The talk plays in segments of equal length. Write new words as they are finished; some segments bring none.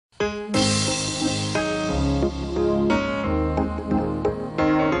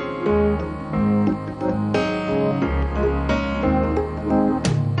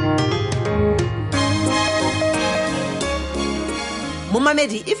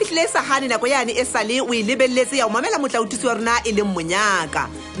Momamedi e fihlile sa hane nako yane e sale o ilebelletse ya o mamela motlautisi wa rona e leng Monyaka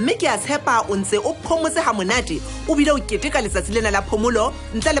mme ke a tshepa o ntse o phomotse ha monate o bile o keteka letsatsi lena la phomolo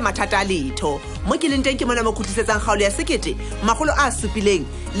ntle le mathata a letho mo ke leng teng ke mona mo khutlisetsang kgaolo ya sekete magolo a supileng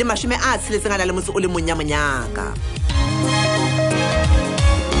le mashome a tsheletseng ana le motse o le Monyaka.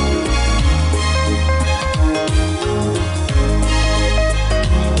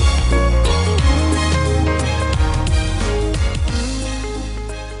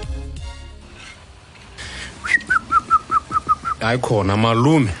 Ai khona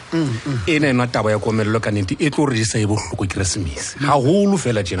malume ena ena taba ya komello ka nenti e tlo re di sa e bohloko Christmas ha holo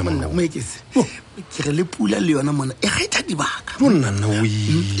fela tjena monna o meketse ke re le pula le yona mona e gaita dibaka monna na o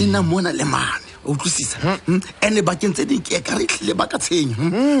ina mona le mane o tlosisa ene ba kentse di ke ka re tle ba ka tshenyo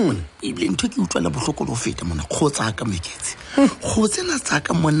e bile ntho ke utlwa la bohloko lo feta mona khotsa ka meketse go tsena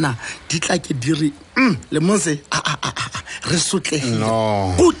tsaka monna di tla ke dire le mose re sotle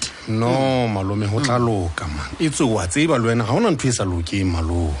no good no malume ho tla loka man itse wa tseba le wena ha ona ntho e sa lokeng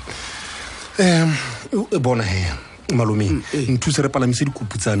malume bona he malume ntuse re palamise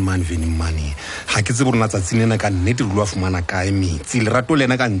dikuputsane man vening money ha ke tsebe rona tsatsing lena ka nnete re lo fumana kae metsi le rato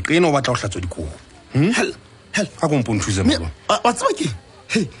lena ka nqena o batla go hlatswa dikobo hell a go mpone ntuse malume wa tsaba ke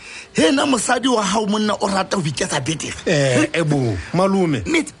he na mosadi wa hao monna o rata ho iketsa betere ebo malume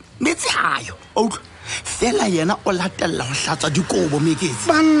metsi hayo o fela yena o latella ho hlatswa dikobo meketse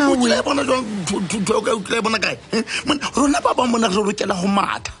banna o le bona o bona kae rona ba ba mona re lokela ho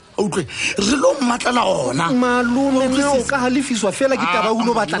matha o tle re lo matla ona malume o ka halifiswa fela ke taba ho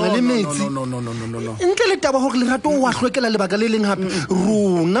lo batlana le metsi no ntle le taba hore le rato wa hlokela lebaka le leng hape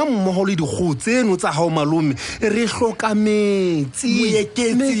rona mmoho le dikgotseno tsa hao malume re hloka metsi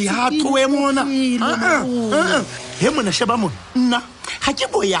moeketsi ha tloe mona he mona sheba mona nna ha ke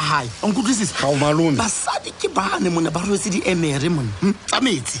boya hae o nkutlwisisa ha o malume basadi ke bane mona ba rwetse di emere mona tsa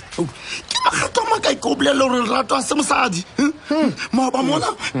metsi ke ba khatoma ka ke bolela hore rato a se mosadi mo ba mona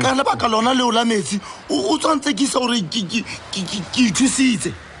ka le baka lona le o la metsi o tsantse ke sa hore ke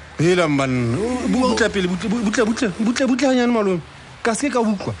ithusitse hela man butla pele butla hanyane malume ka se ka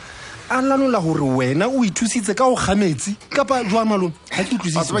utlwa a lanola hore wena o ithusitse ka o kgametsi kapa jwa malume ha ke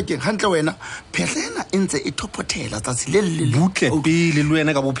utlwisise a tsebakeng hantle wena phetlena e ntse e thopothela tsa le butle pele le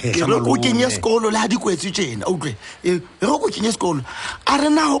wena ka bophetla malume o kenye sekolo le ha dikwetsi tjena o tle e go kenye sekolo a re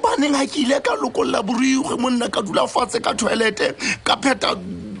na ho baneng ha ke ile ka lokolla borigo monna ka dula fatshe ka toilet ka pheta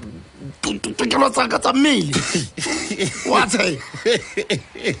tukelo tsaka tsa mmele what's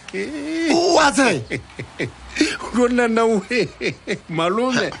rona na we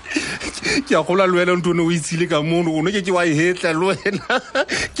malume ke a gola le wena ntone o itsile ka mono o no ke wa hetla le wena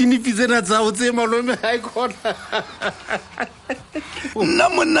ke nifitsena tsa o tse malume ha ikona nna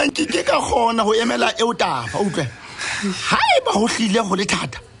monna ke ka gona go emela e o taba o tle hae ba ho hlile go le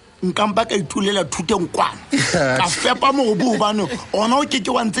thata nkampa ka ithulela thuteng kwana ka fepa mobu hobane ona o keke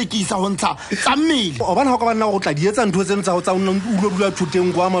wa ntse ke isa ho ntsha tsa mmele o bana ha ka bana go tla di etsa ntho tseno tsa go tsa o dula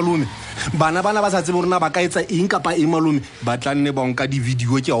thuteng kwa malume bana ba sa tsebe rona ba ka etsa eng kapa eng malume ba tla nne ba nka di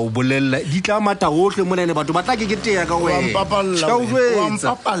video ke a o bolella di tla mata hohle mona ne batho ba tla keketeya ka wena wa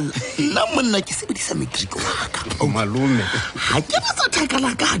mpapalla la monna ke sebedisa matric wa ka o malume ha ke ba tsa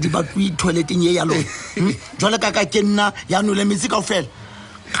thakala ka di ba twi toileting ye ya lona jwale ka ke nna ya no le metsi ka ofela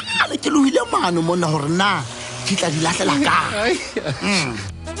ale ke lohile mano mona hore na ke tla di lahlela ka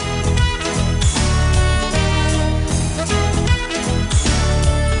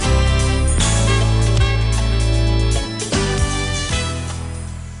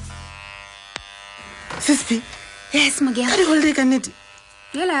Sispi yes Monyaka ka di holiday ka nnete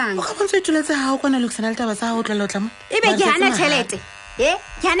yelang o ka bontse ituletse ha o kwana Luxana le taba sa o tla lotla mo ebe ke hana tšhelete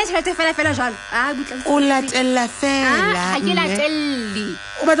ke hana tšhelete fela jwalo o latella fela ha ke latelli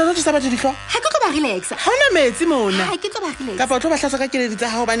o batla go tsa batho dihlo ha ke tlo ba relax ha ona metsi mona ha ke tlo ba relax ka pa o tlo ba hlatswa ka keledi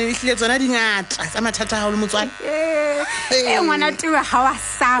tsa hao bane di hlile tsona dingata tsa mathata a hao le motswana ngwana tuwa ha wa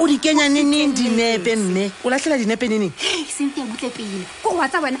sa o di kenya neng dinepe nne o lahlela dinepe neng Cynthia butle pele go wa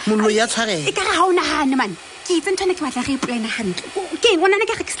tsa bona mollo ya tshwarela e ka ga ha ona hane man ke itse ntwana ke batla re plan hantle ke ngwana ne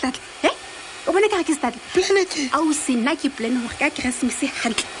ka re ke start o bona ka re ke start planet au sina ke plan hore ka Christmas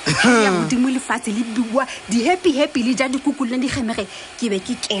hantle ya modimo le fatshe le bua di happy le ja dikukulle di gemere ke be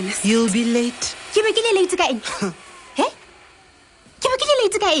ke kena you'll be late ke be ke le late ka eng ke be ke le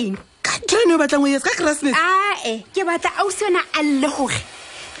late ka eng ka treno batla ngo yes ka Christmas ke batla au sona alle hore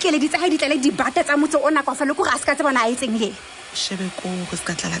ke le ditsa di tlale di bata tsa motse ona kwa fela go ga se ka tsebana a etseng le shebe ko go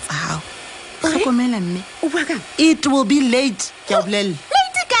ska tlala tsa hao ga komela mme o bua ka it will be late ke a bolela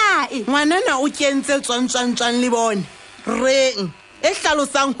late ka ngwanana o kentse tswantswantswan le bone reng e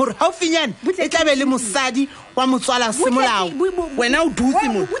hlalosang hore ha o finyane e tla be le mosadi wa motswala semolao wena o dutse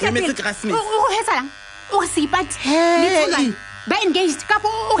mo emetse Christmas o hetsalang o se ipate ba engaged ka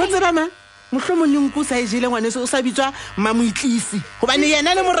o tseba ma mohlomong neng go sa ejele ngwane o sa bitswa mamoitlisi gobane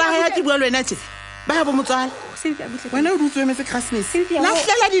yena le moraga ya ke bua le wena tse ba bo motswala wena o dutse emetse Christmas la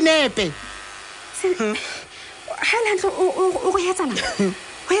hlela dinepe halanto o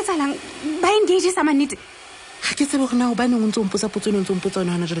hetsalang ba engage sa manite ga ke tsebe gona o ba neng o ntse o mpotsa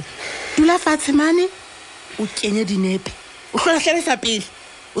ona hona jale dula fatshe mane o kenye dinepe o hlola hlabesa pele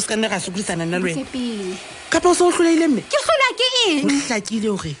o se ka nne ga sokodisana nna le wena kapa o se o hloleile mme ke hlola ke eng o hlakile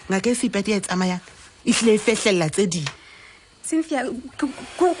hore ngaka e seipati ya e tsamayang e hlile e fehlella tse ding Cynthia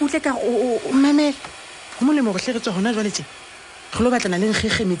go tle ka o mamela go molemo go tlheretswa hona jwale tse go lo batlana le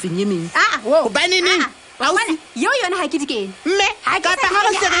nkgekgemetseng ye meng gobaneneng yo yona ha ke dikene mme kapa ga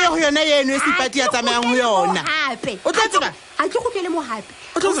re sere go yona eno e seipati ya tsamayang ho yona o tla tseba ha ke go tlele mo hape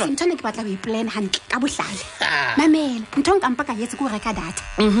o se ntone ke batla go i-plan hantle ka bohlale mamela ntho nkampa ka yetse go reka data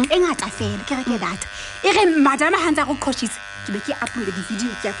e ngata fela ke reke data e re madama hantsa go qoshitse ke be ke upload di-video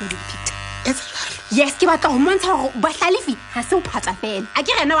ke go di-picture yes ke batla go montsha gore bahlalefi ga se o phatsa fela a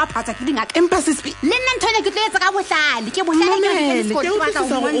ke rena wa phatsa ke dingaka empa sespi le nna ntho ene ke tlo etsa ka bohlale ke bohlale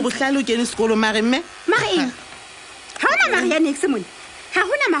o bohlale o kene sekolo mare mme mare eng ha ona Marianix mone ha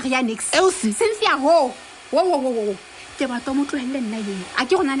hona Marianix Cynthia ho ke batla mo tlohelle nna yeng a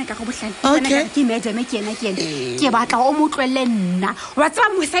ke gona ne ka go bohlale ke madame ke ena ke batla o mo tlohelle nna wa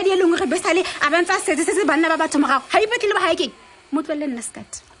tsaba mosadi e leng re besale a bantsa se banna ba batho morago ha ipetlele ba haeke mo tlohelle nna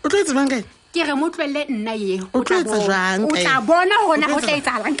skat o tlo etsa bang kae ke re mo tlohelle nna yeng o tla bona gona go tla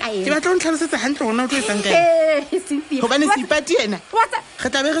etsalang ka eng ke batla o ntlhalosetsa hantle gona o tlo etsang kae gobane seipati ena re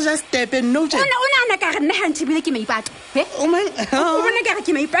tla be re ja stepe no tjena o nana ka re nna hantshebile ke maipato o bona ka re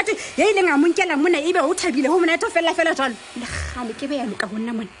ke maipato ya ileng a monkela mona ebe o thabile ho mona to fela jalo le gale ke be ya loka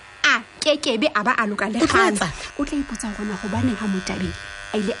gonna mona a kekebe a ba a loka le gale o tla ipotsa gona go baneng ha motabeng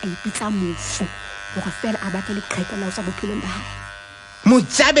a ile a ipitsa mofu gore fela a batla le qhekela o sa bophelong ba hae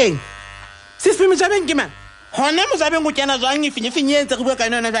mojabeng sispi mojabeng ke man hona mojabeng o kena jwang e finyefinyetse re bua ka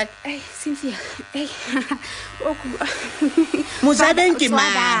yona jwale Cynthia mojabeng ke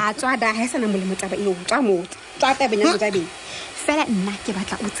man tswada ha sana molemo taba eo tswa motho tswa tabeng ya mojabeng fela nna ke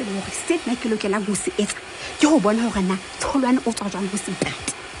batla o tsebe gore se nna ke lokelang ho se etsa ke go bona gore na tsholwane o tswa jwang ho se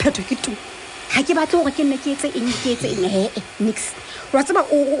ipati phetho ke tu ha ke batla gore ke nne ke etse eng nix wa tseba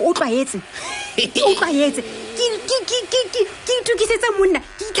o tlwaetse ke tukisetsa monna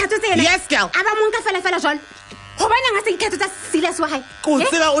ke ikhatso tsena yes girl a ba monka fela jalo go bana nga se ikhatso tsa serious wa hae ko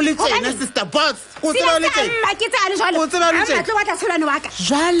tseba o le tsena sister boss ko tseba o le tsena ma ke tsa le jalo ko tseba o le tsena a batla tsholane wa ka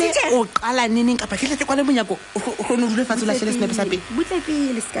jwale o qala neneng kapa ke tle kwa le Monyako o kgone ho dule fatshe la shele snepe sa pele butle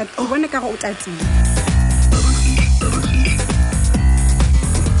pele ska o bona ka go o tatsile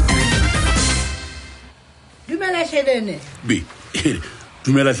dumela shelene be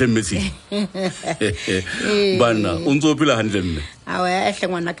dumela hle mmetsi bana o ntse o phela hantle mme awe hle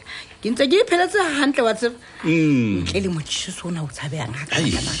ngwanaka ke ntse ke ipheletse hantle wa tseba ntle le motšiso o na o tshabeyang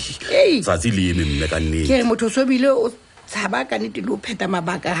tsatsi le eme mme ka nnete ke re motho o sobile o tshaba ka nnete le o pheta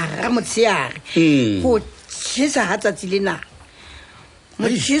mabaka ga motsheare go tšhisa ga tsatsi le na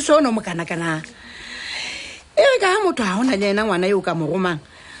motšiso o ne mo kana-kana e re ka ga motho ga o na le ena ngwana yo o ka mo romang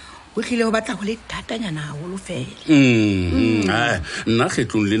o tlile go batla go le thatanyana gagolo fela nna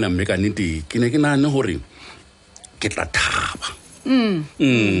kgetlong le na mme ka nnete ke ne ke nagane gore ke tla thaba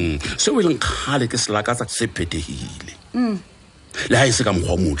seo e leng kgale ke se lakatsa se phethegile le ga e se ka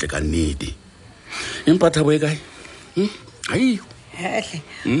mokgwa motle ka nnete empa thabo e kae aio hehle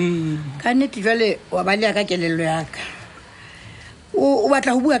ka nnete jwale wa ba le ya ka kelelo yaka o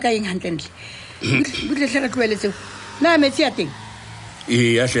batla go bua ka eng gantlentle butletlhe re tloeletseo na metsi ya teng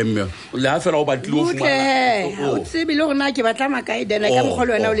ya hlemme le a fela o batlile o fumana o tsebe le gona ke batla makaidena ka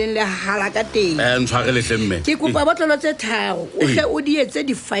mogolo wena o leng le hala ka teng ntshware le hlemme ke kopa botlolo tse tharo o hle o di etse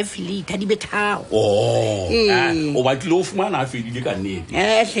di 5 liter di be tharo o batlile o fumana a fedile ka nnete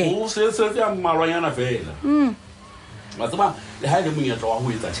o se ya mmalwanyana fela wa tseba le ha ile monyetla wa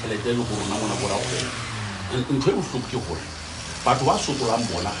ho etsa tšhelete le go rona mona bora go ntho e bohloko ke gore batho ba sotolang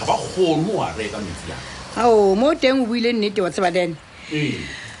bona ga ba kgone wa reka metsi yana mo teng o buile nnete wa tseba dene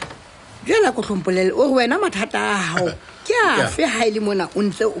jela ko tlhompolele o re wena mathata a hao ke a fe ha ile mona o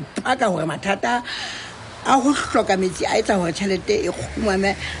ntse o paka gore mathata a go hloka metsi a etsa gore tšhelete e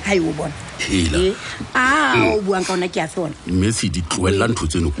khumame ha e o bona o buang ka ona ke a tsona metsi di tloella ntho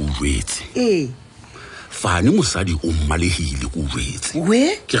tseno go utlwetse fane mosadi o mmalehile go utlwetse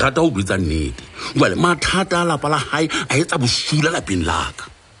ke rata go botsa nnete jwale mathata a lapa la hae a etsa bosula lapeng laka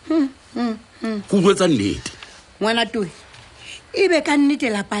go utlwetsa nnete ngwana toe ebe ka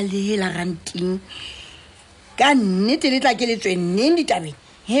nnete lapa le la ranting ka nnete le tla ke le tswenneng ditabeng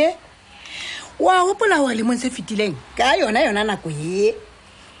he wa gopola gore lemong se fetileng ka yona nako ye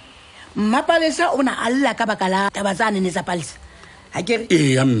Mapalesa o na alla ka baka la taba tsa nene tsa Palesa ha ke re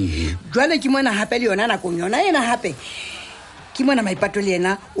ya mme jwale ke mona hape le yona nakong yona ena hape ke mona maipato le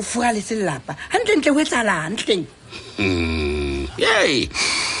yena o fura le selapa hantle ho etsalang tleng yey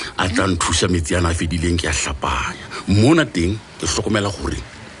a tla nthusa metsi ana a fedileng ke a hlapanya mona teng ke hlokomela gore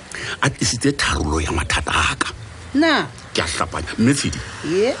a tlisitse tharolo ya mathata aka na ke a hlapanya metshedi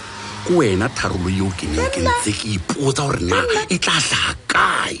ye ko wena tharolo eo ke ne ke ntse ke ipotsa gore na e tla hlaha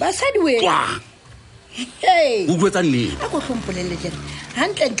kae basadi we hey o bua tsa nnete a go tlhompolele jena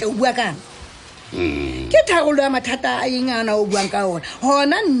hantle o bua kang ke tharolo ya mathata a eng ana o buang ka ona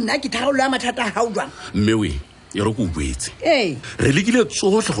hona nna ke tharolo ya mathata ha o jwang mme we ye re go buetse re lekile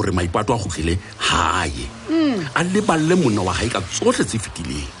tsohle gore maipato a gotlele hae a leballe monna wa gae ka tsohle tse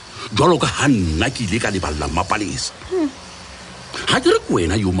fetileng jwalo ka ha nna ke ile ka leballa Mapalesa ha ke re ko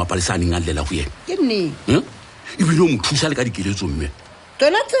wena yo Mapalesa a neng a llela go yena ke nne ebile o mo thusa le ka dikeletso mme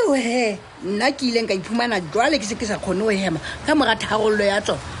tsona tseo he nna ke ileng ka iphumana jwale ke se ke sa kgone ho hema ka mora tharollo ya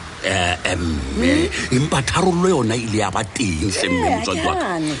tsona empa tharollo yona ile ya ba teng hlemme motswadi wa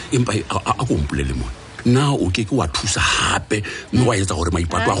ka empa a ko mpolele mona na o ke wa thusa hape mme wa etsa gore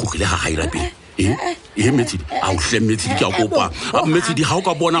maipato a gotlile ha gae lapeng Metsedi a o hlemmetsedi ke a kopa Metsedi ha o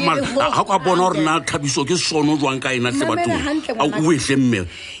ka bona gore na Thabiso ke sono jwang ka ena hle bathong a o e hlemme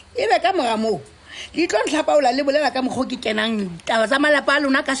ebe ka mora moo di tlo ntlhapaola le bolela ka mokgo ke kenang taba tsa malapa a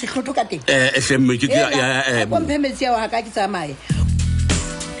lona ka sehlotho ka teng hlemme ke komphe metsi ao ga ka ke tsamaye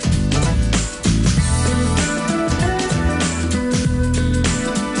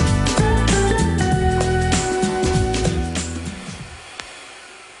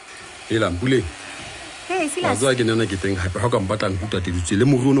Mpule wa tswa ke nana ke teng gape ga o ka mpatlang go tateditswe le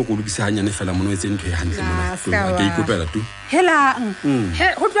moriono ko lokise hanyane fela mono etse ntho e hantle mona ke ikopela tu helang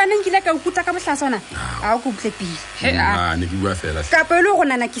go tloaneng kile ka ukuta ka bohlaswana a o kutle pile ne ke bua fela ka pelo go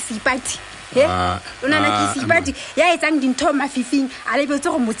nana ke sipati o nana ke sipati ya etsang dintho mafifing a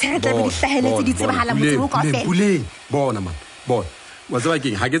lebetse go motshegetla be di hlaheletse di tsebahala motsego ka fela Puleng bona man bona wa tseba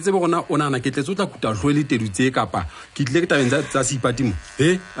keng ha ke tsebe gona o nana ke tletse o tla kuta hlwe le tedutse kapa ke tlile ke tabeng tsa seipati mo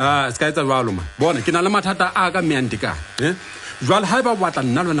ska etsa jwalo man bona ke na le mathata a ka meante ka jwale ha ba batla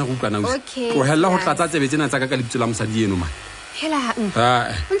nna lona go utlwana o hella go tlatsa tsebe tsena tsa ka lebitso la mosadi eno man helang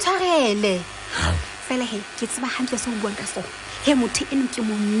o ntshwarele fela he ke tseba hantle se o buang ka sona he motho eno ke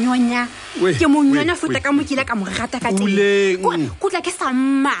monyonya futa ka mo kile ka mo rata ka teng go tla ke sa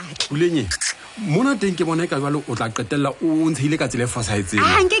mmatla Pulenye mona teng ke bona ka jwalo o tla qetella o ntshile ka tsile fosaetseng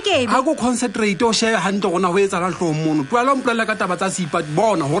nkekebe ha go concentrate o share hantle gona ho etsa la hlomo mono tloela mplela ka taba tsa seipati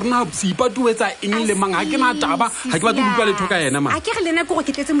bona hore na seipati o etsa eng le mang ha ke na taba ha ke ba ke utlwa le thoka yena man a ke re lena go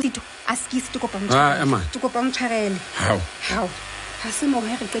ke tletse motho a skisi te kopang tshwarele ha se mo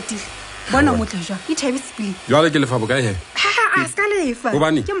he re qetile bona motho jwa e thabetse pele jwale ke lefa bokae he a ska lefa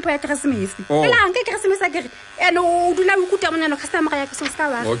ke mpho ya Keresemese ela nke Keresemese a ke re ene o dula o kuta monyano customer ya ke so ska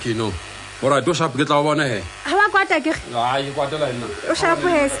ba okay no ora do shap ke tla bona he ha wa kwata ke ke kwatela nna o shap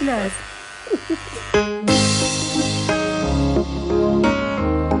he silas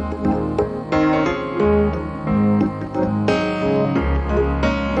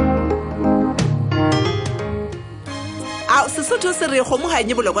Sesotho se re kgomo ha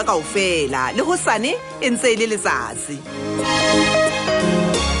nye bolokwa kaofela le hosane e ntse ile letsatsi